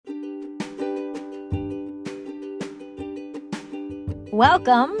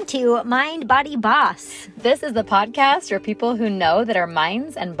Welcome to Mind, Body, Boss. This is the podcast for people who know that our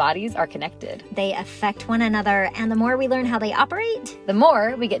minds and bodies are connected. They affect one another, and the more we learn how they operate, the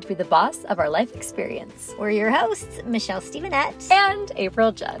more we get to be the boss of our life experience. We're your hosts, Michelle Stevenette and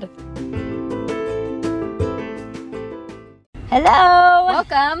April Judd. Hello.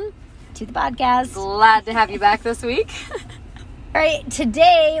 Welcome to the podcast. Glad to have you back this week. All right,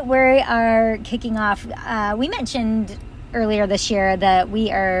 today we are kicking off. We mentioned earlier this year that we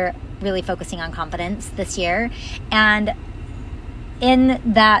are really focusing on confidence this year, and in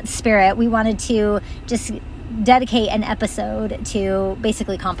that spirit we wanted to just dedicate an episode to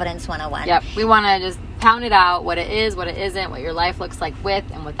basically Confidence 101. Yep, we want to just pound it out, what it is, what it isn't, what your life looks like with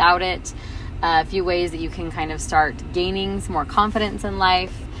and without it, a few ways that you can kind of start gaining some more confidence in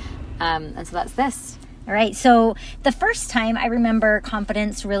life, and so that's this. All right, so the first time I remember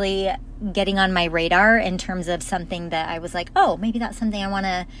confidence really getting on my radar in terms of something that I was like, oh, maybe that's something I want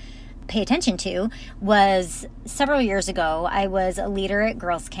to pay attention to, was several years ago. I was a leader at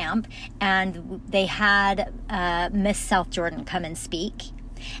Girls Camp, and they had Miss South Jordan come and speak.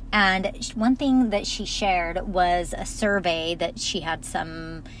 And one thing that she shared was a survey that she had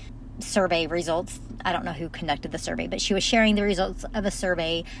some survey results. I don't know who conducted the survey, but she was sharing the results of a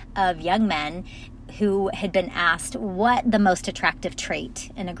survey of young men who had been asked what the most attractive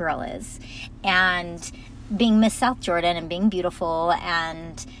trait in a girl is. And being Miss South Jordan and being beautiful,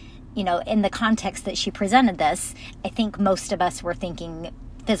 and, you know, in the context that she presented this, I think most of us were thinking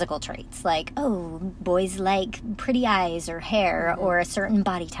physical traits, like, oh, boys like pretty eyes or hair or a certain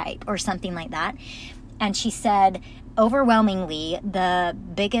body type or something like that. And she said, overwhelmingly, the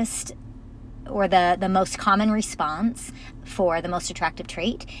biggest or the most common response for the most attractive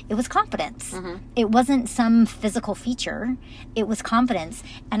trait, it was confidence. It wasn't some physical feature. It was confidence.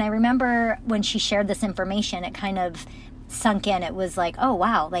 And I remember when she shared this information, it kind of sunk in. It was like, oh,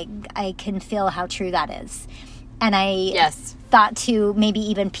 wow, like I can feel how true that is. And I thought to maybe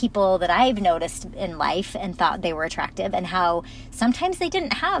even people that I've noticed in life and thought they were attractive, and how sometimes they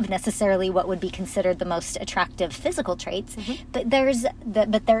didn't have necessarily what would be considered the most attractive physical traits, but there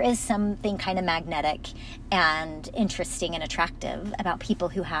is something kind of magnetic and interesting and attractive about people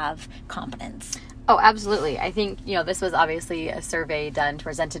who have confidence. Oh, absolutely. I think, you know, this was obviously a survey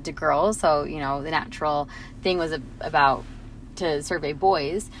presented to girls, so, you know, the natural thing was about to survey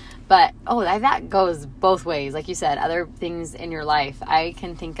boys. But, that goes both ways. Like you said, other things in your life. I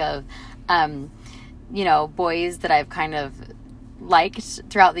can think of, boys that I've kind of liked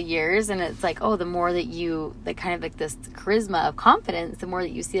throughout the years. And it's like, the more that kind of like this charisma of confidence, the more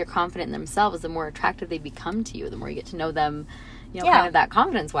that you see they're confident in themselves, the more attractive they become to you, the more you get to know them, kind of that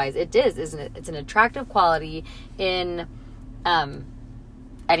confidence-wise. It is, isn't it? It's an attractive quality in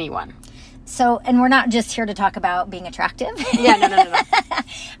anyone. So, and we're not just here to talk about being attractive. Yeah, no.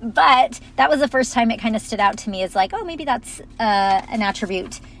 But that was the first time it kind of stood out to me as like, maybe that's an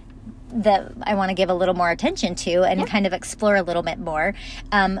attribute that I want to give a little more attention to and kind of explore a little bit more.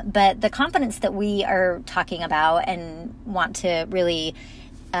 But the confidence that we are talking about and want to really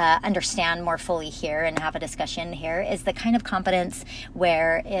understand more fully here and have a discussion here is the kind of confidence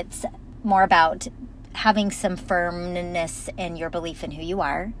where it's more about having some firmness in your belief in who you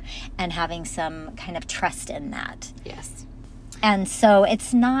are and having some kind of trust in that. Yes. And so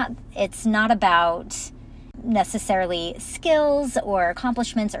it's not about necessarily skills or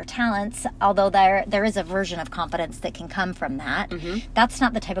accomplishments or talents, although there is a version of confidence that can come from that. That's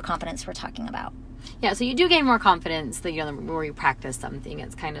not the type of confidence we're talking about. Yeah, so you do gain more confidence the more you practice something.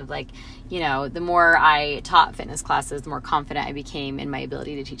 It's kind of like, the more I taught fitness classes, the more confident I became in my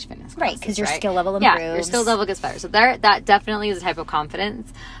ability to teach fitness classes. Right, because your skill level improves. Yeah, your skill level gets better. So that definitely is a type of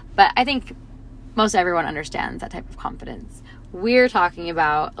confidence. But I think most everyone understands that type of confidence. We're talking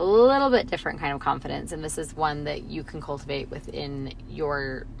about a little bit different kind of confidence, and this is one that you can cultivate within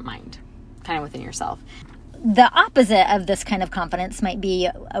your mind, kind of within yourself. The opposite of this kind of confidence might be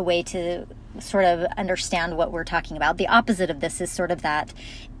a way to sort of understand what we're talking about. The opposite of this is sort of that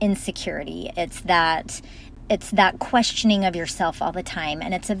insecurity. It's that questioning of yourself all the time.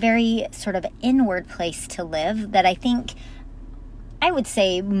 And it's a very sort of inward place to live that I think, I would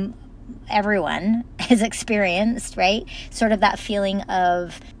say everyone has experienced, right? Sort of that feeling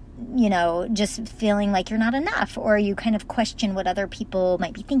of, just feeling like you're not enough, or you kind of question what other people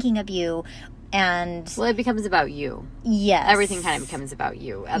might be thinking of you. And it becomes about you. Yes. Everything kind of becomes about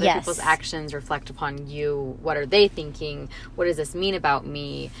you. Other people's actions reflect upon you. What are they thinking? What does this mean about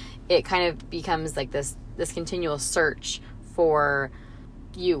me? It kind of becomes like this continual search for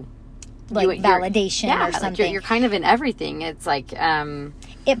you. Like validation or something. Like you're kind of in everything. It's like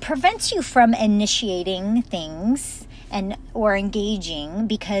it prevents you from initiating things and or engaging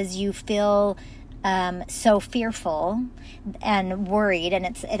because you feel so fearful and worried,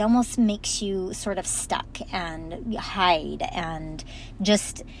 and it almost makes you sort of stuck and hide, and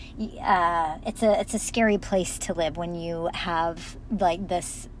just it's a scary place to live when you have like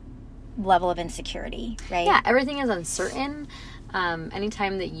this level of insecurity, right? Yeah, everything is uncertain.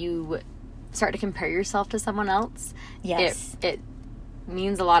 Anytime that you start to compare yourself to someone else, yes, it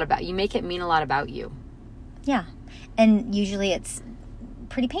means a lot about you. Make it mean a lot about you. Yeah, and usually it's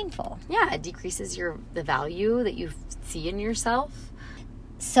pretty painful. Yeah, it decreases the value that you see in yourself.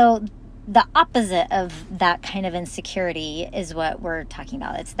 So the opposite of that kind of insecurity is what we're talking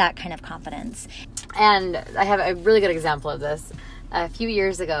about. It's that kind of confidence. And I have a really good example of this. A few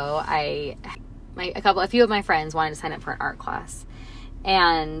years ago, a few of my friends wanted to sign up for an art class.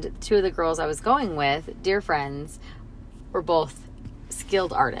 And two of the girls I was going with, dear friends, were both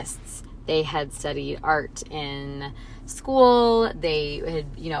skilled artists. They had studied art in school. They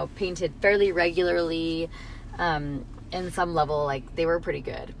had, painted fairly regularly. In some level, like, they were pretty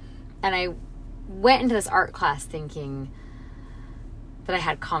good. And I went into this art class thinking that I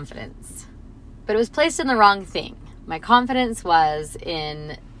had confidence. But it was placed in the wrong thing. My confidence was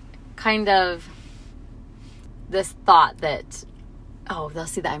in kind of this thought that, oh, they'll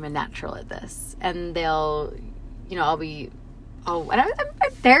see that I'm a natural at this. And they'll, and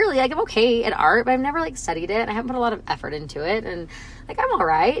I'm barely, like, I'm okay at art, but I've never, like, studied it. And I haven't put a lot of effort into it. And, like, I'm all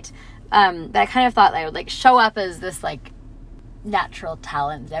right. But I kind of thought that I would, like, show up as this, like, natural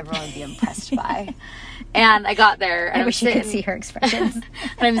talent that everyone would be impressed by. And I got there. And I wish you could see her expressions. And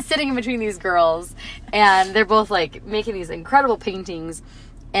I'm sitting in between these girls. And they're both, like, making these incredible paintings.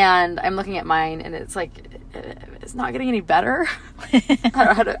 And I'm looking at mine, and it's like, it's not getting any better. I don't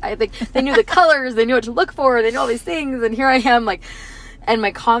know how to, I think they knew the colors, they knew what to look for, they knew all these things, and here I am, like, and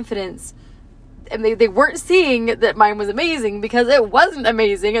my confidence, and they weren't seeing that mine was amazing because it wasn't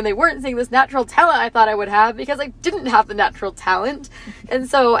amazing, and they weren't seeing this natural talent I thought I would have because I didn't have the natural talent. And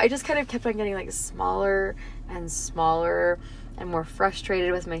so I just kind of kept on getting, like, smaller and smaller and more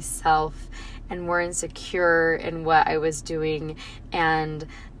frustrated with myself and more insecure in what I was doing. And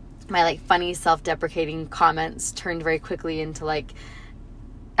my, like, funny self-deprecating comments turned very quickly into, like,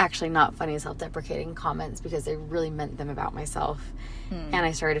 actually not funny self-deprecating comments because I really meant them about myself. And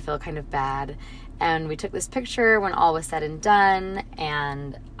I started to feel kind of bad. And we took this picture when all was said and done,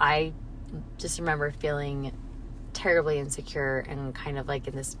 and I just remember feeling terribly insecure and kind of, like,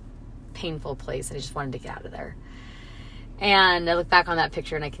 in this painful place, and I just wanted to get out of there. And I look back on that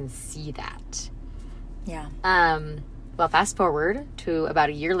picture and I can see that. Yeah. Well, fast forward to about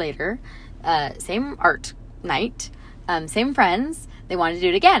a year later, same art night, same friends. They wanted to do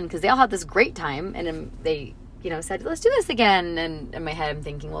it again because they all had this great time, and they, said, let's do this again. And in my head, I'm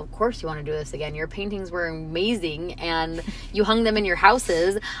thinking, well, of course you want to do this again. Your paintings were amazing, and you hung them in your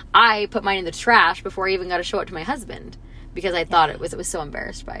houses. I put mine in the trash before I even got to show it to my husband because I thought it was so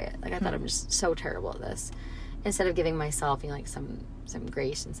embarrassed by it. Like, I thought I'm just so terrible at this. Instead of giving myself, like, some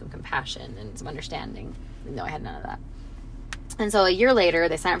grace and some compassion and some understanding. No, I had none of that. And so a year later,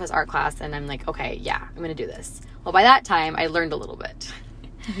 they signed up for this art class, and I'm like, okay, yeah, I'm going to do this. Well, by that time, I learned a little bit.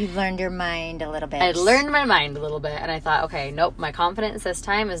 You learned your mind a little bit. I learned my mind a little bit, and I thought, okay, nope, my confidence this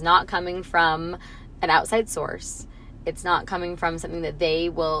time is not coming from an outside source. It's not coming from something that they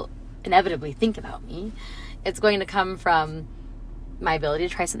will inevitably think about me. It's going to come from my ability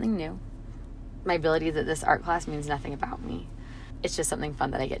to try something new. My ability that this art class means nothing about me. It's just something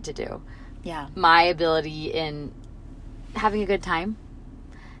fun that I get to do. Yeah. My ability in having a good time.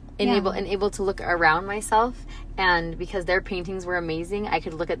 Able to look around myself, and because their paintings were amazing, I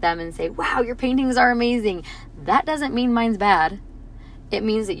could look at them and say, wow, your paintings are amazing. That doesn't mean mine's bad. It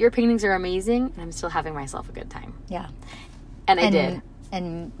means that your paintings are amazing, and I'm still having myself a good time. Yeah. And I did.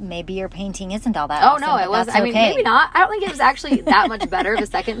 And maybe your painting isn't all that awesome. No, it was. I mean, maybe not. I don't think it was actually that much better the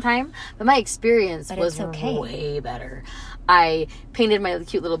second time, but my experience was way better. I painted my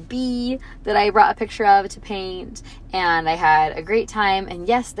cute little bee that I brought a picture of to paint, and I had a great time. And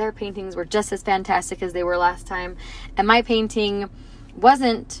yes, their paintings were just as fantastic as they were last time. And my painting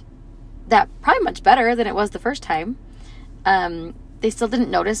wasn't that probably much better than it was the first time. They still didn't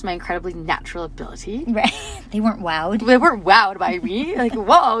notice my incredibly natural ability. Right. They weren't wowed. They weren't wowed by me. Like,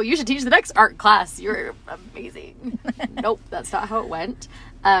 whoa, you should teach the next art class. You're amazing. Nope, that's not how it went.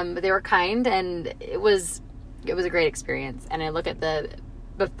 But they were kind, and it was a great experience. And I look at the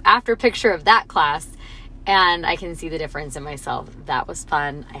after picture of that class, and I can see the difference in myself. That was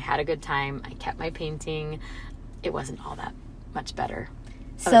fun. I had a good time. I kept my painting. It wasn't all that much better.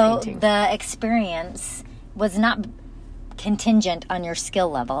 So the experience was not contingent on your skill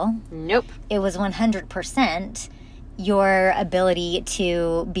level. Nope. It was 100% your ability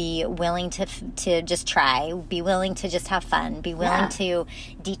to be willing to just try, be willing to just have fun, be willing to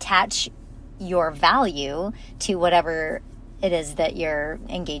detach your value to whatever it is that you're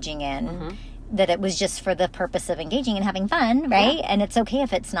engaging in, that it was just for the purpose of engaging and having fun, right? Yeah. And it's okay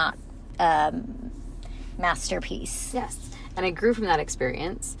if it's not masterpiece. Yes. And I grew from that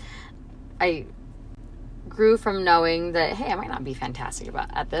experience. I grew from knowing that, hey, I might not be fantastic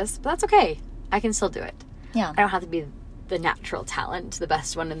at this, but that's okay. I can still do it. Yeah. I don't have to be the natural talent, the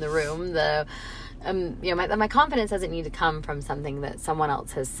best one in the room. My confidence doesn't need to come from something that someone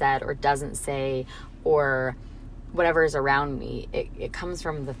else has said or doesn't say or whatever is around me. It comes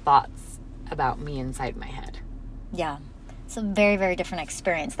from the thoughts about me inside my head. Yeah. It's a very, very different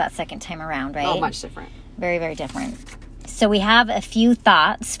experience that second time around, right? Oh, much different. Very, very different. So we have a few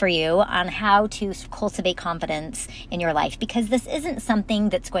thoughts for you on how to cultivate confidence in your life, because this isn't something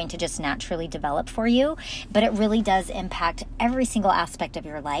that's going to just naturally develop for you, but it really does impact every single aspect of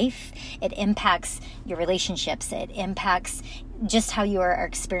your life. It impacts your relationships. It impacts just how you are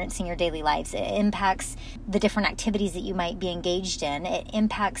experiencing your daily lives. It impacts the different activities that you might be engaged in. It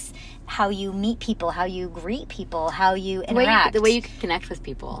impacts how you meet people, how you greet people, how you interact. The way you connect with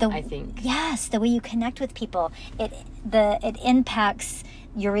people, I think. Yes, the way you connect with people. It impacts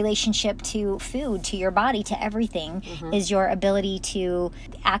your relationship to food, to your body, to everything, is your ability to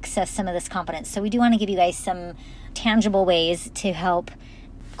access some of this confidence. So we do want to give you guys some tangible ways to help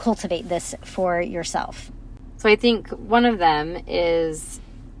cultivate this for yourself. So I think one of them is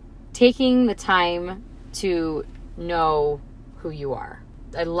taking the time to know who you are.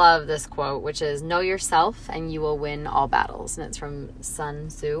 I love this quote, which is, know yourself and you will win all battles. And it's from Sun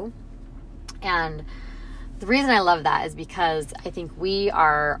Tzu. And the reason I love that is because I think we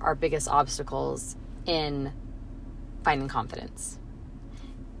are our biggest obstacles in finding confidence.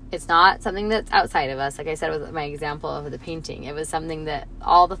 It's not something that's outside of us. Like I said with my example of the painting, it was something that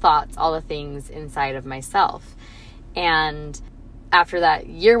all the thoughts, all the things inside of myself. And after that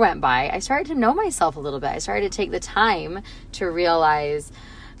year went by, I started to know myself a little bit. I started to take the time to realize,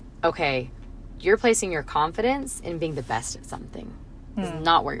 okay, you're placing your confidence in being the best at something. This is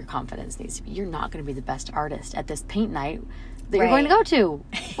not where your confidence needs to be. You're not going to be the best artist at this paint night that you're going to go to.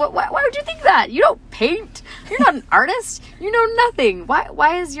 Why would you think that? You don't paint. You're not an artist. You know nothing.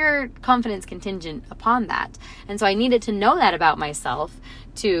 Why is your confidence contingent upon that? And so I needed to know that about myself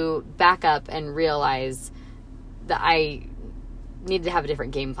to back up and realize that I needed to have a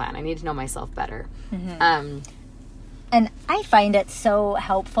different game plan. I needed to know myself better. And I find it so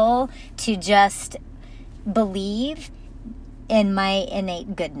helpful to just believe in my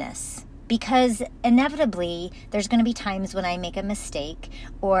innate goodness. Because inevitably, there's going to be times when I make a mistake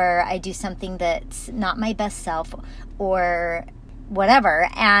or I do something that's not my best self or whatever.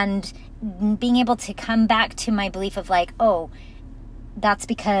 And being able to come back to my belief of like, oh, that's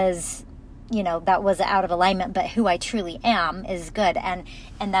because, that was out of alignment, but who I truly am is good. And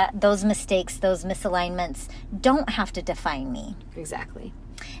that those mistakes, those misalignments don't have to define me. Exactly.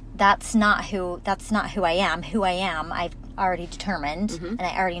 That's not who I am. Who I am, I've already determined, and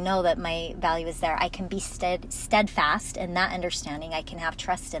I already know that my value is there. I can be steadfast in that understanding. I can have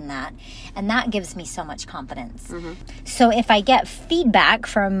trust in that, and that gives me so much confidence. So if I get feedback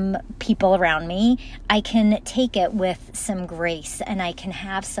from people around me, I can take it with some grace, and I can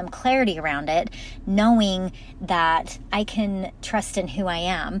have some clarity around it, knowing that I can trust in who I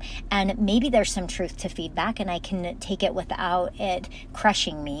am, and maybe there's some truth to feedback, and I can take it without it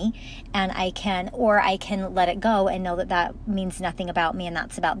crushing me, and I can let it go and know that that means nothing about me and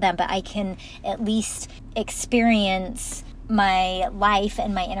that's about them. But I can at least experience my life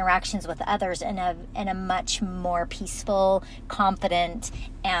and my interactions with others in a much more peaceful, confident,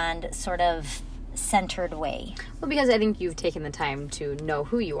 and sort of centered way. Well, because I think you've taken the time to know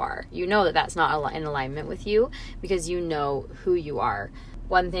who you are. You know that that's not in alignment with you because you know who you are.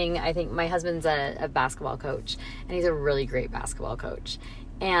 One thing, I think my husband's a basketball coach, and he's a really great basketball coach.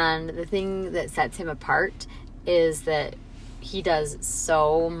 And the thing that sets him apart is that he does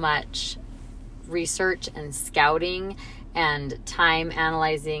so much research and scouting and time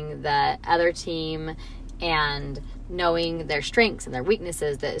analyzing the other team and knowing their strengths and their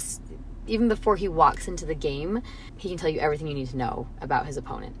weaknesses, that even before he walks into the game, he can tell you everything you need to know about his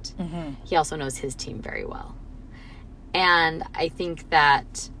opponent. He also knows his team very well. And I think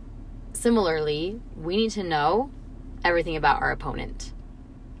that similarly, we need to know everything about our opponent.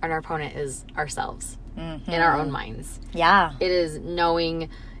 And our opponent is ourselves in our own minds. Yeah. It is knowing,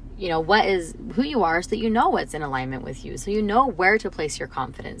 who you are so that you know what's in alignment with you. So you know where to place your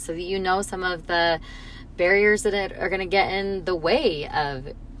confidence. So that you know some of the barriers that are going to get in the way of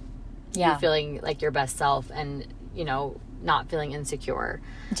you feeling like your best self and not feeling insecure.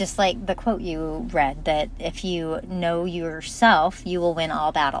 Just like the quote you read, that if you know yourself, you will win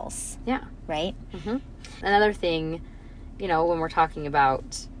all battles. Yeah. Right? Mm-hmm. Another thing, when we're talking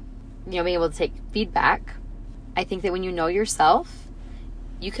about, being able to take feedback, I think that when you know yourself,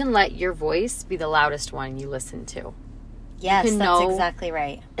 you can let your voice be the loudest one you listen to. Yes, that's exactly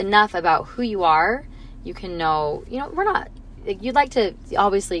right. Enough about who you are. You can know, we're not, you'd like to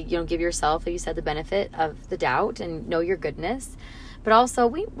obviously, give yourself, like you said, the benefit of the doubt and know your goodness. But also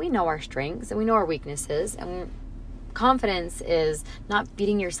we know our strengths and we know our weaknesses. And confidence is not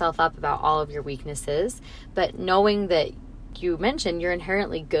beating yourself up about all of your weaknesses, but knowing that you mentioned you're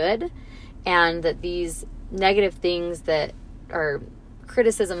inherently good, and that these negative things that are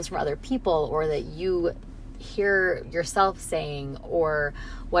criticisms from other people, or that you hear yourself saying or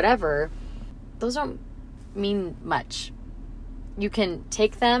whatever, those don't mean much. You can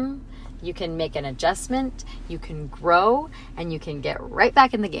take them, you can make an adjustment, you can grow, and you can get right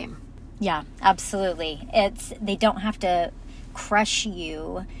back in the game. Yeah, absolutely. They don't have to crush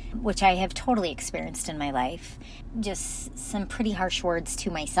you, which I have totally experienced in my life. Just some pretty harsh words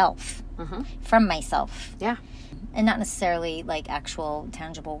to myself, from myself. Yeah. And not necessarily like actual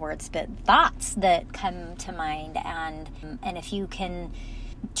tangible words, but thoughts that come to mind. And if you can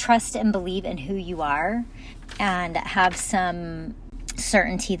trust and believe in who you are and have some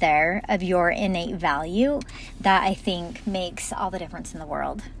certainty there of your innate value, that I think makes all the difference in the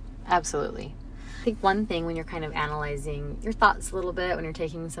world. Absolutely. I think one thing when you're kind of analyzing your thoughts a little bit, when you're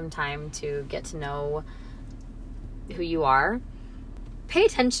taking some time to get to know who you are, pay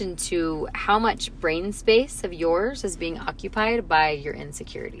attention to how much brain space of yours is being occupied by your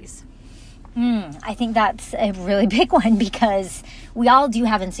insecurities. I think that's a really big one, because we all do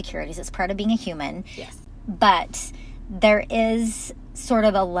have insecurities. It's part of being a human. Yes. But there is sort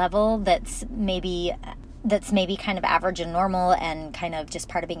of a level that's maybe kind of average and normal and kind of just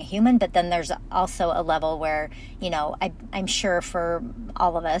part of being a human. But then there's also a level where, I'm sure for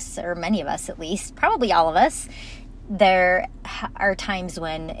all of us, or many of us at least, probably all of us, there are times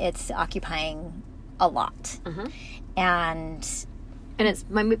when it's occupying a lot. And it's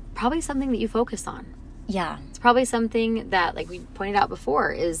probably something that you focus on. Yeah. It's probably something that, like we pointed out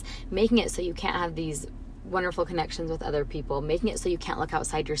before, is making it so you can't have these wonderful connections with other people, making it so you can't look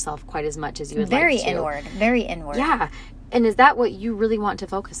outside yourself quite as much as you would like to. Very inward. Yeah. And is that what you really want to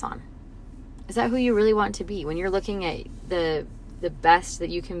focus on? Is that who you really want to be? When you're looking at the best that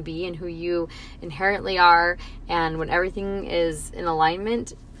you can be and who you inherently are, and when everything is in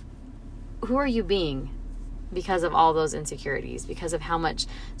alignment, who are you being because of all those insecurities, because of how much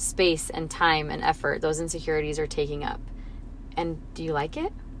space and time and effort those insecurities are taking up? And do you like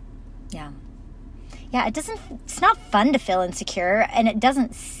it? Yeah. Yeah, it's not fun to feel insecure, and it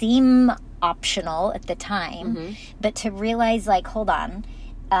doesn't seem optional at the time, but to realize, like, hold on,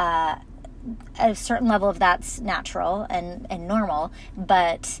 a certain level of that's natural and normal,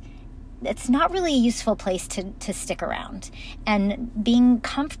 but it's not really a useful place to stick around. And being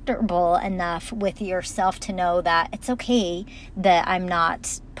comfortable enough with yourself to know that it's okay that I'm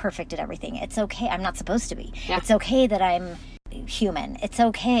not perfect at everything. It's okay. I'm not supposed to be. Yeah. It's okay that I'm human. It's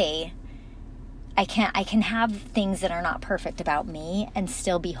okay. I can have things that are not perfect about me and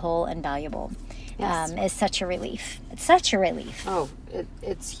still be whole and valuable. Yes. Is such a relief. It's such a relief. Oh,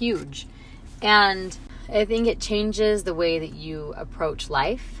 it's huge. And I think it changes the way that you approach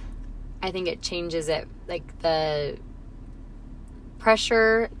life. I think it changes it, like the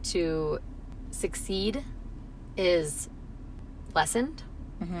pressure to succeed is lessened,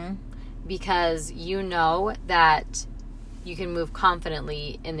 because you know that you can move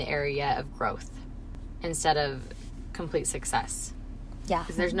confidently in the area of growth instead of complete success. Yeah.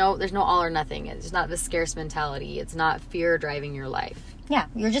 Because there's no all or nothing. It's not the scarce mentality. It's not fear driving your life. Yeah,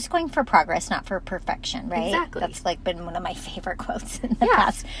 you're just going for progress, not for perfection, right? Exactly. That's like been one of my favorite quotes in the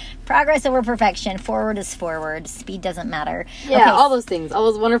past. Progress over perfection. Forward is forward. Speed doesn't matter. Yeah, okay. All those things. All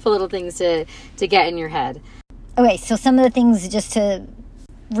those wonderful little things to get in your head. Okay, so some of the things, just to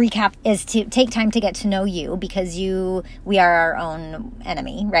recap, is to take time to get to know you, because we are our own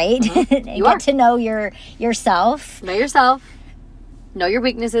enemy, right? Get to know yourself. Know yourself. Know your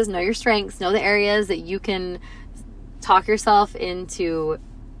weaknesses. Know your strengths. Know the areas that you can talk yourself into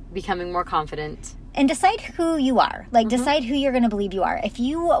becoming more confident. And decide who you are. Like, decide who you're going to believe you are. If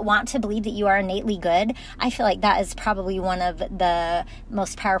you want to believe that you are innately good, I feel like that is probably one of the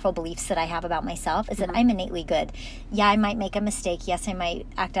most powerful beliefs that I have about myself, is that I'm innately good. Yeah, I might make a mistake. Yes, I might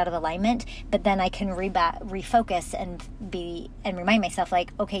act out of alignment, but then I can refocus and remind myself,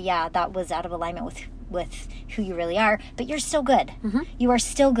 like, okay, yeah, that was out of alignment with who you really are, but you're still good. You are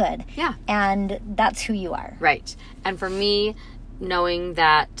still good. Yeah. And that's who you are. Right. And for me, knowing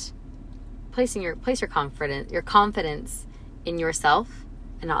that place your confidence in yourself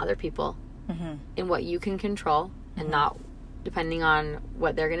and not other people, in what you can control, and not depending on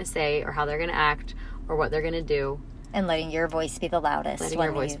what they're going to say or how they're going to act or what they're going to do. And letting your voice be the loudest.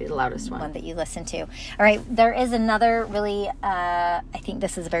 One that you listen to. All right. There is another really, I think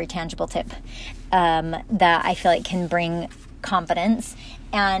this is a very tangible tip that I feel like can bring confidence.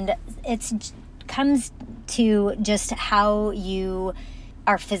 And it comes to just how you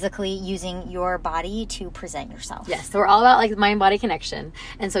are physically using your body to present yourself. Yes, so we're all about like mind-body connection.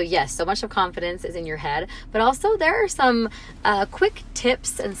 And so yes, so much of confidence is in your head, but also there are some quick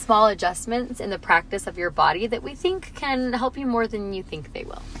tips and small adjustments in the practice of your body that we think can help you more than you think they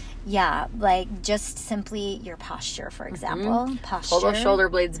will. Yeah, like just simply your posture, for example. Posture. Pull those shoulder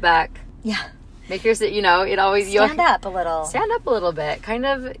blades back. Yeah. Make your, it always... Stand up a little. Stand up a little bit. Kind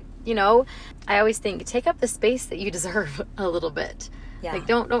of, I always think, take up the space that you deserve a little bit. Yeah. Like,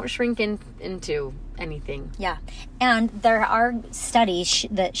 don't shrink into anything. Yeah. And there are studies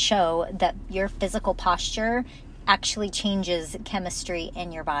that show that your physical posture actually changes chemistry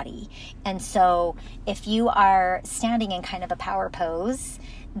in your body. And so if you are standing in kind of a power pose,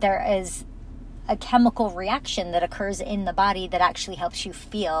 there is a chemical reaction that occurs in the body that actually helps you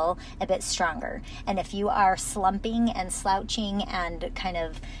feel a bit stronger. And if you are slumping and slouching and kind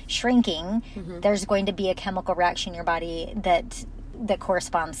of shrinking, there's going to be a chemical reaction in your body that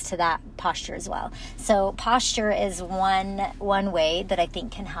corresponds to that posture as well. So posture is one way that I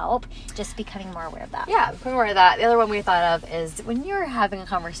think can help, just becoming more aware of that. Yeah, becoming aware of that. The other one we thought of is when you're having a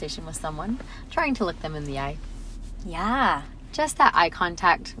conversation with someone, trying to look them in the eye. Yeah. Just that eye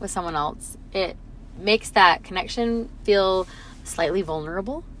contact with someone else, it makes that connection feel slightly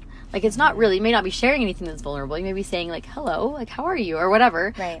vulnerable. Like, it's not really, you may not be sharing anything that's vulnerable. You may be saying, like, hello, like, how are you, or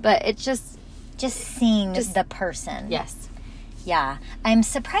whatever. Right. But it's just seeing the person. Yes. Yeah. I'm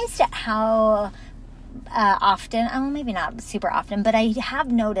surprised at how often, maybe not super often, but I have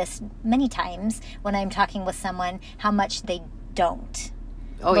noticed many times when I'm talking with someone how much they don't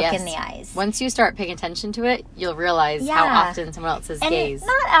look in the eyes. Once you start paying attention to it, you'll realize how often someone else's gaze.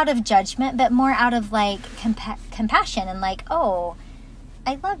 Not out of judgment, but more out of like compassion and like, oh,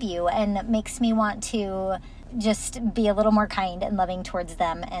 I love you, and it makes me want to just be a little more kind and loving towards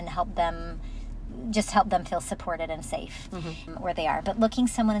them and help them feel supported and safe where they are. But looking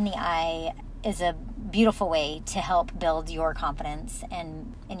someone in the eye is a beautiful way to help build your confidence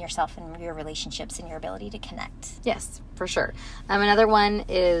and in yourself and your relationships and your ability to connect. Yes, for sure. Another one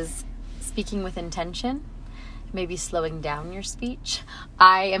is speaking with intention, maybe slowing down your speech.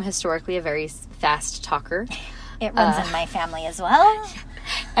 I am historically a very fast talker. It runs in my family as well.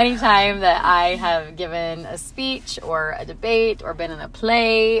 Anytime that I have given a speech or a debate or been in a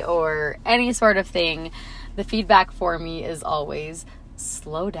play or any sort of thing, the feedback for me is always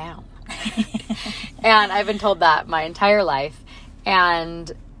slow down. And I've been told that my entire life. And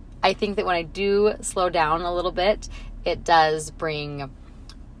I think that when I do slow down a little bit, it does bring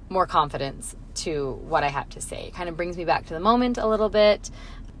more confidence to what I have to say. It kind of brings me back to the moment a little bit.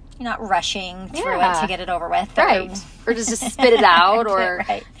 You're not rushing through it to get it over with. Right. Or just spit it out or,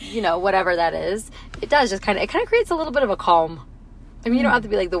 whatever that is. It does just it kind of creates a little bit of a calm. I mean, you don't have to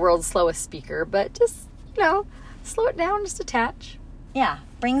be like the world's slowest speaker, but just, slow it down just a touch. Yeah.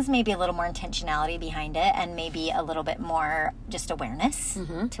 Brings maybe a little more intentionality behind it and maybe a little bit more just awareness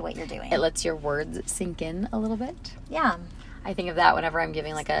to what you're doing. It lets your words sink in a little bit. Yeah. I think of that whenever I'm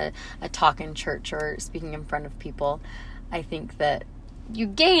giving like a talk in church or speaking in front of people. I think that you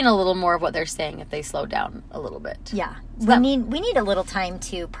gain a little more of what they're saying if they slow down a little bit. Yeah. So we need a little time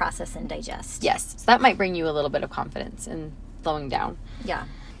to process and digest. Yes. So that might bring you a little bit of confidence in slowing down. Yeah.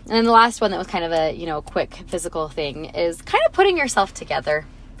 And then the last one that was kind of a, quick physical thing is kind of putting yourself together.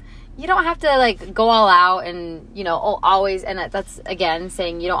 You don't have to like go all out and, always, and that's again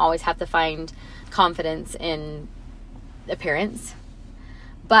saying you don't always have to find confidence in appearance.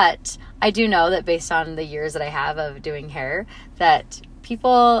 But I do know that based on the years that I have of doing hair, that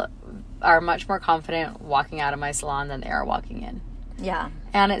people are much more confident walking out of my salon than they are walking in. Yeah.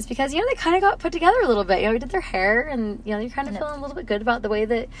 And it's because, they kind of got put together a little bit. We did their hair and, you're kind of feeling a little bit good about the way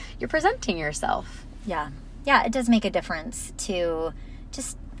that you're presenting yourself. Yeah. Yeah, it does make a difference to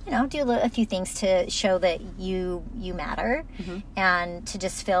just do a few things to show that you matter, and to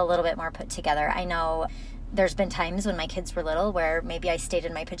just feel a little bit more put together. I know there's been times when my kids were little where maybe I stayed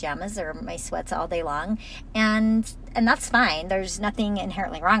in my pajamas or my sweats all day long, and that's fine. There's nothing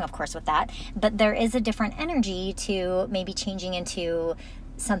inherently wrong, of course, with that, but there is a different energy to maybe changing into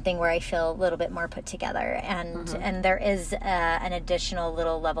something where I feel a little bit more put together, and there is an additional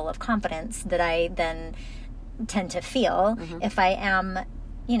little level of confidence that I then tend to feel if I am,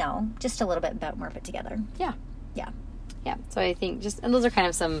 just a little bit more put together. Yeah. So I think and those are kind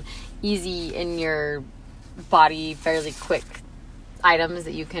of some easy in your body, fairly quick items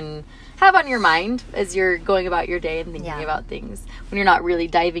that you can have on your mind as you're going about your day and thinking about things, when you're not really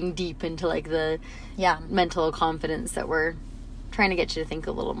diving deep into like the mental confidence that we're trying to get you to think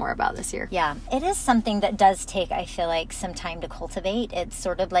a little more about this year. Yeah, it is something that does take, I feel like, some time to cultivate. It's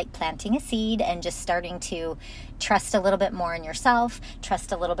sort of like planting a seed and just starting to trust a little bit more in yourself,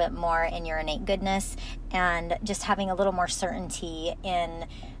 trust a little bit more in your innate goodness, and just having a little more certainty in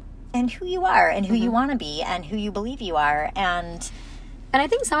who you are and who you want to be and who you believe you are. And I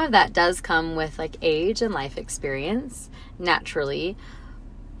think some of that does come with like age and life experience naturally,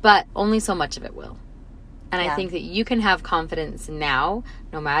 but only so much of it will. And I think that you can have confidence now,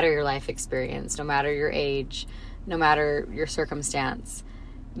 no matter your life experience, no matter your age, no matter your circumstance.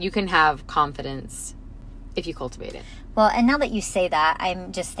 You can have confidence if you cultivate it. Well, and now that you say that,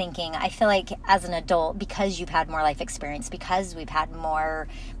 I'm just thinking, I feel like as an adult, because you've had more life experience, because we've had more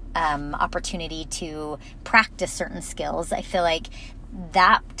opportunity to practice certain skills, I feel like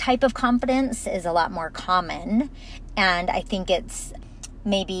that type of confidence is a lot more common. And I think it's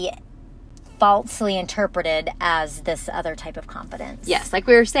maybe falsely interpreted as this other type of confidence. Yes, like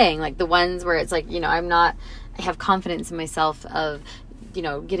we were saying, like the ones where it's like, I have confidence in myself of,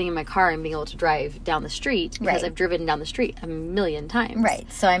 getting in my car and being able to drive down the street because I've driven down the street a million times.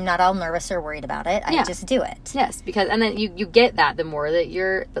 Right. So I'm not all nervous or worried about it. I just do it. Yes, because, and then you get that the more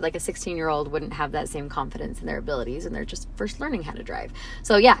that but like a 16-year-old wouldn't have that same confidence in their abilities, and they're just first learning how to drive.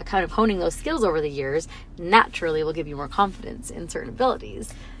 So kind of honing those skills over the years naturally will give you more confidence in certain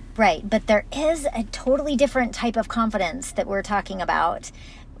abilities. Right, but there is a totally different type of confidence that we're talking about,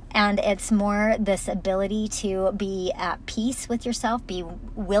 and it's more this ability to be at peace with yourself, be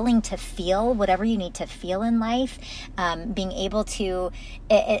willing to feel whatever you need to feel in life, being able to,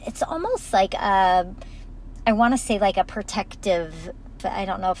 it's almost like I want to say like a protective, I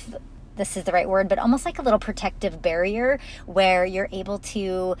don't know if this is the right word, but almost like a little protective barrier where you're able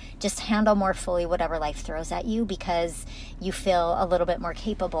to just handle more fully whatever life throws at you, because you feel a little bit more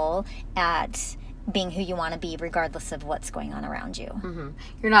capable at being who you want to be regardless of what's going on around you.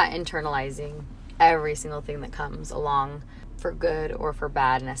 You're not internalizing every single thing that comes along for good or for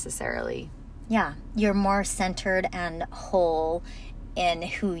bad necessarily. Yeah, you're more centered and whole in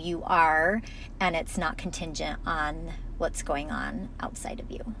who you are, and it's not contingent on what's going on outside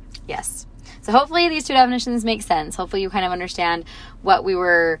of you. Yes. So hopefully these two definitions make sense. Hopefully you kind of understand what we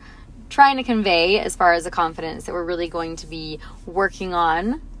were trying to convey as far as the confidence that we're really going to be working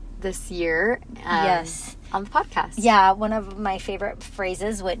on this year on the podcast. Yeah, one of my favorite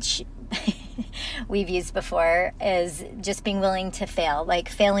phrases, which we've used before, is just being willing to fail, like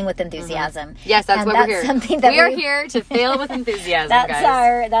failing with enthusiasm. Yes, that's what we're here. Something that we are here to fail with enthusiasm,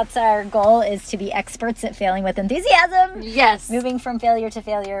 That's our goal, is to be experts at failing with enthusiasm. Yes. Moving from failure to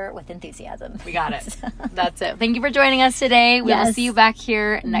failure with enthusiasm. We got it. That's it. Thank you for joining us today. We will see you back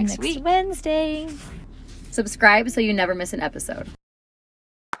here next week. Wednesday. Subscribe so you never miss an episode.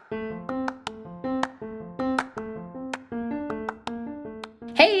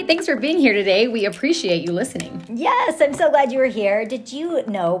 Hey, thanks for being here today. We appreciate you listening. Yes, I'm so glad you were here. Did you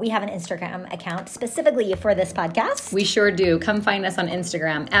know we have an Instagram account specifically for this podcast? We sure do. Come find us on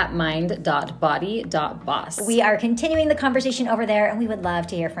Instagram at mind.body.boss. We are continuing the conversation over there, and we would love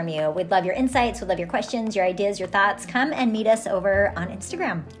to hear from you. We'd love your insights. We'd love your questions, your ideas, your thoughts. Come and meet us over on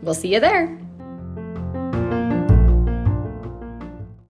Instagram. We'll see you there.